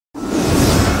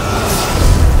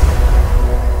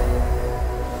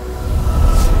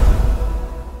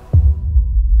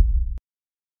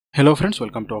Hello friends,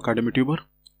 welcome to Academy Tuber.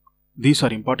 These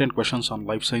are important questions on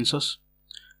life sciences.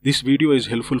 This video is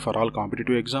helpful for all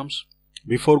competitive exams.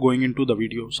 Before going into the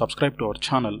video, subscribe to our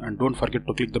channel and don't forget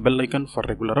to click the bell icon for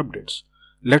regular updates.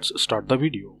 Let's start the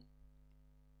video.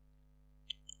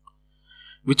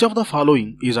 Which of the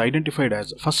following is identified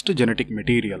as first genetic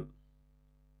material?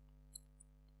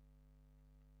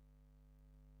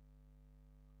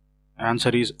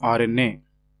 Answer is RNA.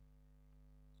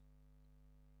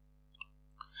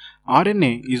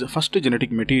 RNA is the first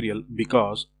genetic material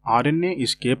because RNA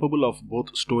is capable of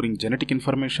both storing genetic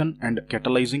information and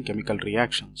catalyzing chemical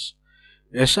reactions.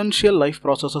 Essential life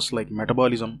processes like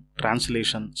metabolism,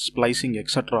 translation, splicing,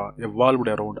 etc. evolved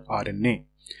around RNA,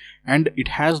 and it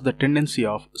has the tendency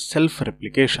of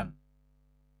self-replication.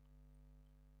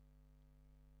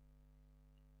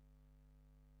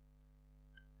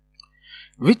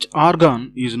 Which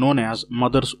organ is known as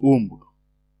mother's womb?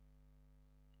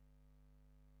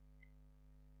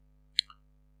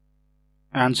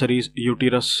 Answer is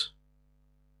uterus.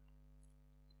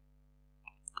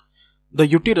 The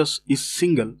uterus is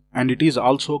single and it is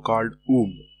also called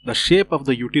womb. The shape of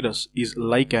the uterus is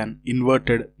like an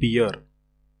inverted pear.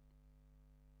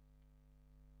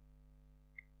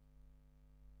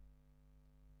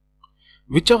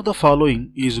 Which of the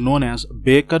following is known as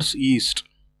baker's yeast?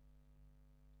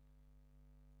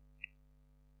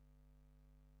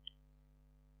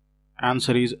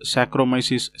 Answer is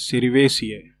Saccharomyces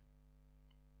cerevisiae.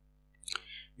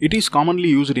 It is commonly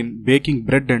used in baking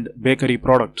bread and bakery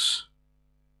products.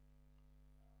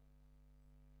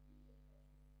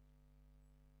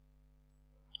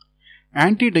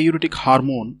 Antidiuretic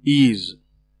hormone is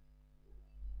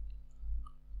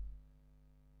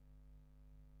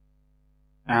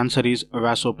Answer is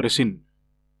vasopressin.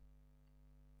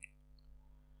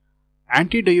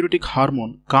 Antidiuretic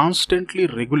hormone constantly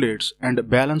regulates and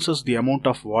balances the amount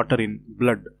of water in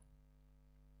blood.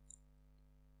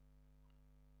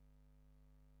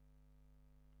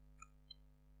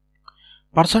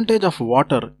 Percentage of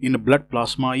water in blood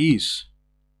plasma is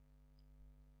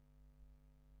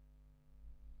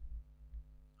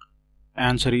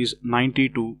Answer is 90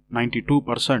 to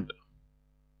 92%.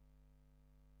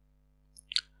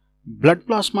 Blood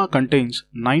plasma contains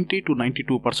 90 to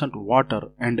 92% water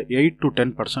and 8 to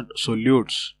 10%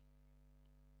 solutes.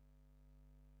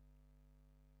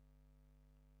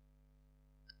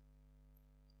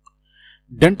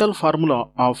 Dental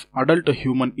formula of adult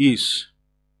human is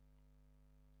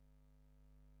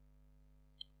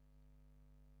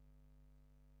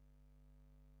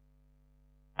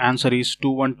Answer is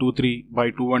 2123 by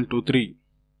 2123.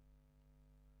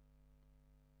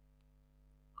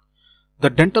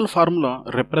 The dental formula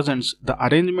represents the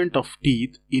arrangement of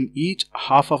teeth in each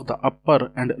half of the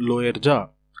upper and lower jaw.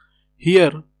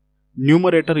 Here,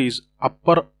 numerator is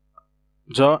upper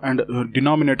jaw and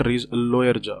denominator is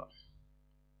lower jaw.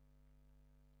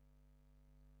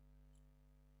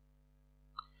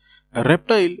 A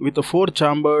reptile with a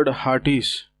four-chambered heart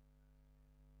is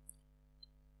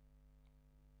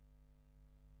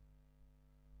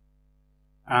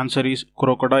Answer is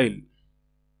crocodile.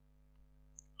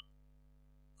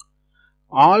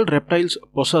 All reptiles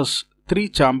possess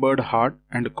three-chambered heart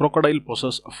and crocodile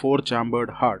possess a four-chambered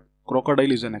heart.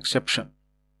 Crocodile is an exception.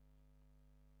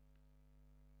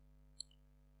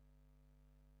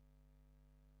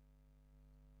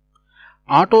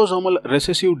 Autosomal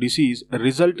recessive disease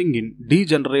resulting in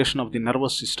degeneration of the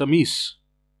nervous system is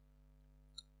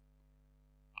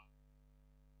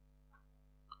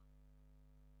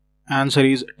Answer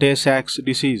is Tay-Sachs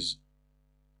disease.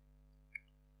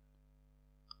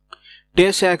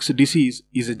 Tay-Sachs disease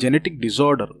is a genetic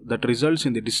disorder that results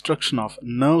in the destruction of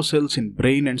nerve cells in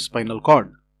brain and spinal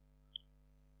cord.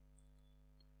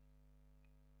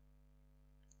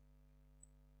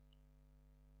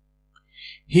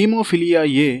 Hemophilia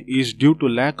A is due to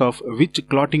lack of which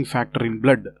clotting factor in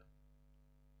blood?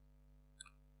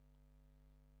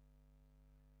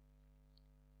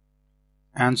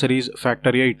 Answer is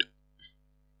factor 8.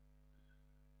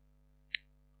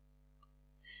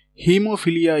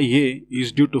 Hemophilia A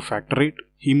is due to factor 8.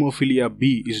 Hemophilia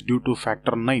B is due to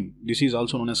factor 9. This is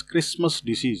also known as Christmas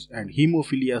disease, and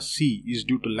hemophilia C is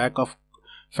due to lack of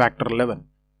factor 11.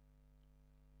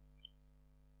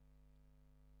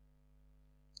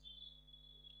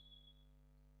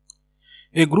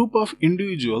 A group of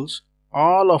individuals,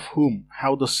 all of whom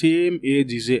have the same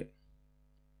age is a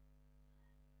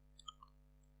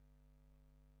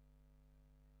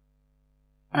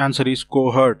Answer is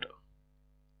cohort.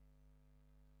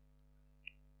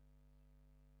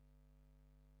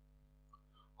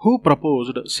 Who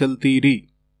proposed cell theory?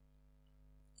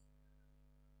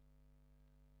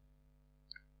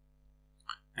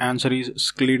 Answer is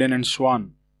Scleden and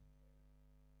Swan.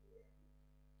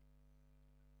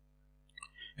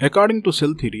 According to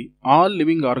cell theory, all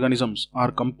living organisms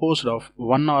are composed of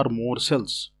one or more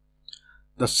cells.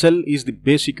 The cell is the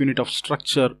basic unit of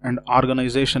structure and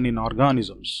organization in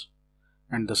organisms,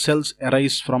 and the cells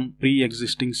arise from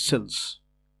pre-existing cells.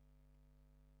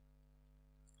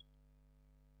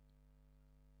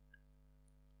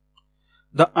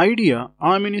 The idea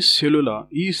omnis cellula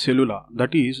e cellula,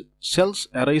 that is, cells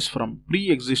arise from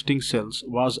pre-existing cells,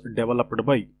 was developed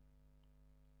by.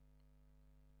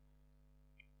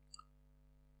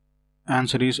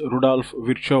 Answer is Rudolf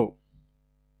Virchow.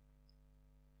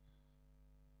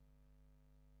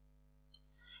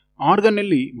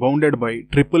 Organelle bounded by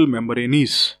triple membrane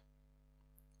is.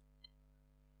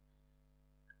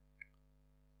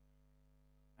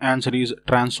 Answer is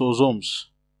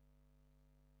transosomes.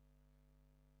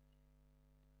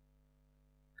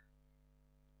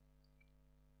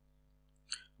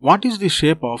 What is the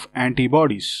shape of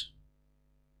antibodies?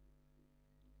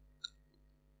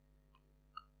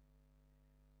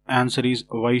 Answer is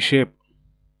Y shape.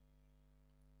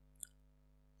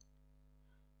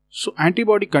 So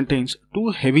antibody contains two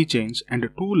heavy chains and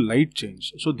two light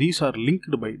chains. So these are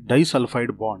linked by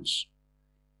disulfide bonds.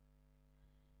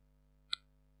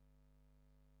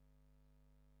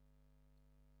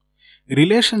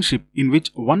 Relationship in which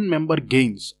one member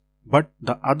gains but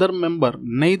the other member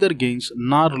neither gains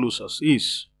nor loses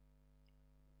is.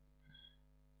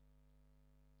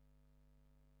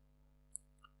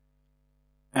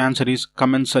 Answer is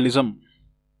commensalism.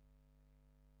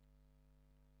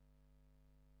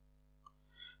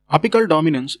 Apical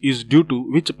dominance is due to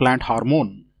which plant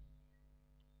hormone?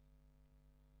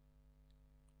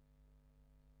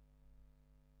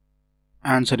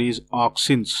 Answer is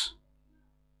auxins.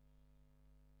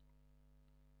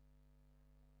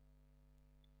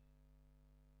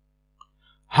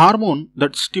 Hormone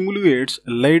that stimulates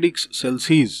Leydig's cells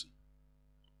is.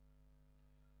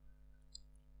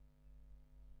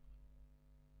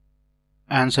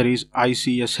 Answer is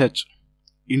ICSH,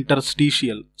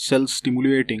 interstitial cell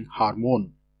stimulating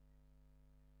hormone.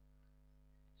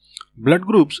 Blood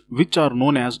groups which are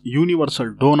known as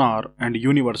universal donor and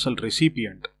universal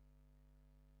recipient.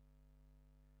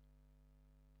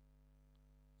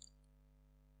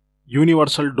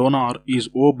 Universal donor is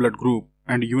O blood group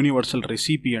and universal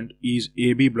recipient is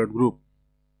AB blood group.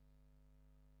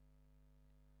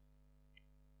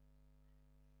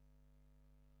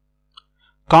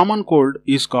 Common cold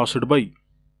is caused by.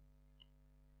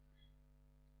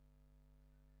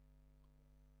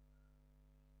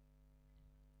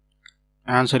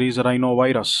 Answer is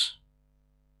rhinovirus.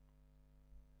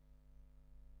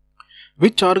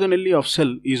 Which organelle of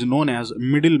cell is known as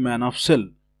middleman of cell?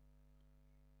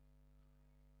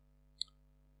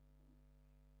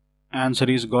 Answer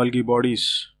is Golgi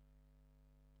bodies.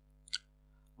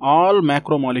 All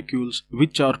macromolecules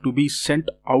which are to be sent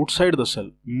outside the cell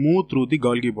move through the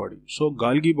Golgi body. So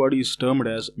Golgi body is termed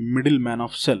as middleman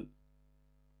of cell.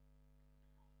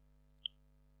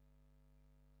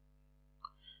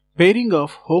 Pairing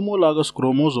of homologous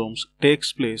chromosomes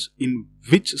takes place in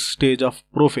which stage of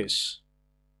prophase?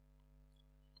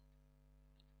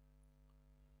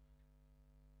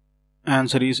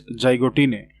 Answer is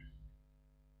zygotine.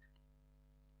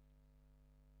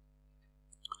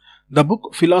 The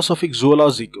book Philosophic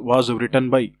Zoologic was written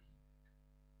by.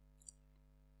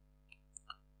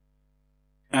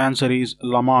 Answer is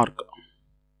Lamarck.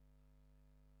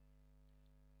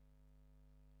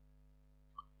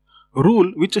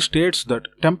 Rule which states that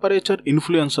temperature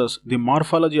influences the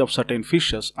morphology of certain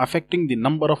fishes affecting the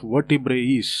number of vertebrae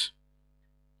is.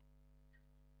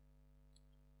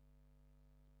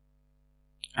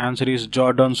 Answer is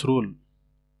Jordan's rule.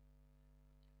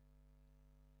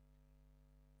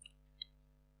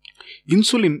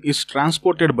 Insulin is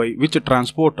transported by which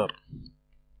transporter?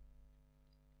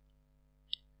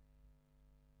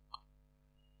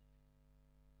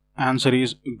 Answer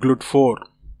is GLUT4.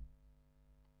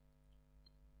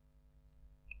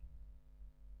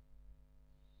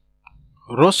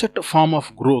 Rosette form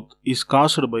of growth is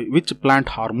caused by which plant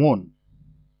hormone?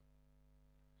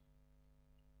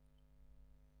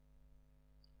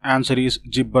 Answer is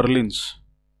gibberellins.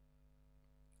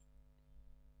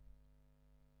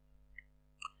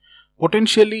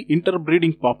 Potentially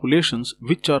interbreeding populations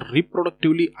which are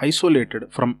reproductively isolated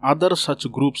from other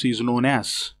such groups is known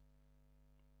as.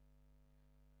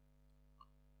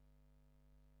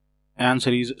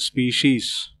 Answer is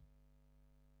species.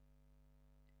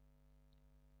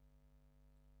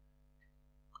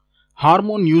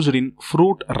 Hormone used in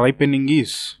fruit ripening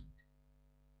is.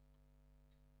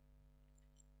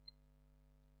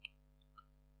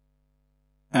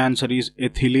 Answer is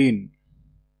ethylene.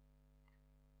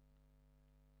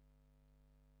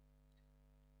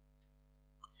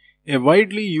 A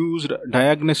widely used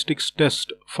diagnostic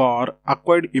test for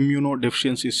acquired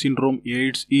immunodeficiency syndrome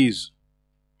 (AIDS) is.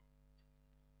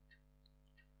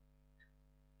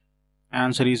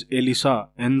 Answer is ELISA,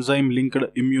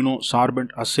 enzyme-linked immunosorbent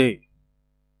assay.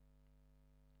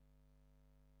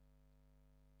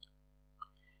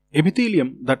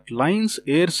 Epithelium that lines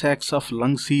air sacs of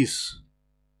lungs is.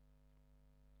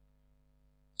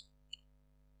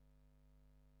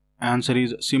 Answer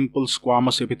is simple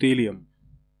squamous epithelium.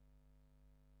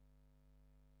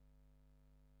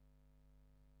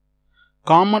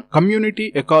 Common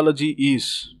community ecology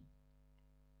is.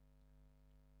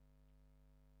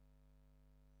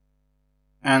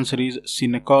 Answer is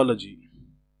synecology.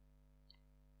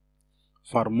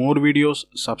 For more videos,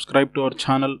 subscribe to our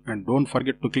channel and don't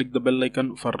forget to click the bell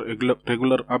icon for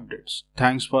regular updates.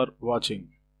 Thanks for watching.